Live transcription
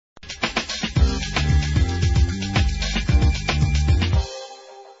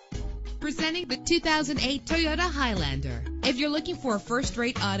Presenting the 2008 Toyota Highlander. If you're looking for a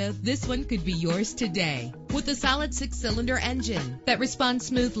first-rate auto, this one could be yours today. With a solid 6-cylinder engine that responds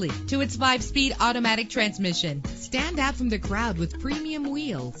smoothly to its 5-speed automatic transmission. Stand out from the crowd with premium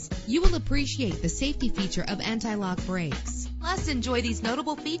wheels. You will appreciate the safety feature of anti-lock brakes. Plus, enjoy these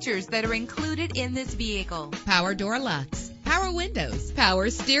notable features that are included in this vehicle: power door locks, power windows, power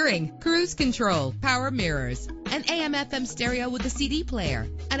steering, cruise control, power mirrors, an AM/FM stereo with a CD player,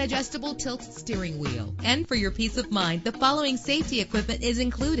 an adjustable tilt steering wheel. And for your peace of mind, the following safety equipment is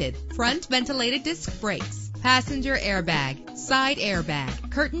included: front ventilated disc brakes, passenger airbag, side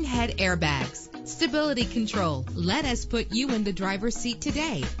airbag, curtain head airbags, stability control. Let us put you in the driver's seat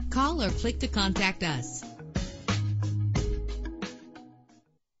today. Call or click to contact us.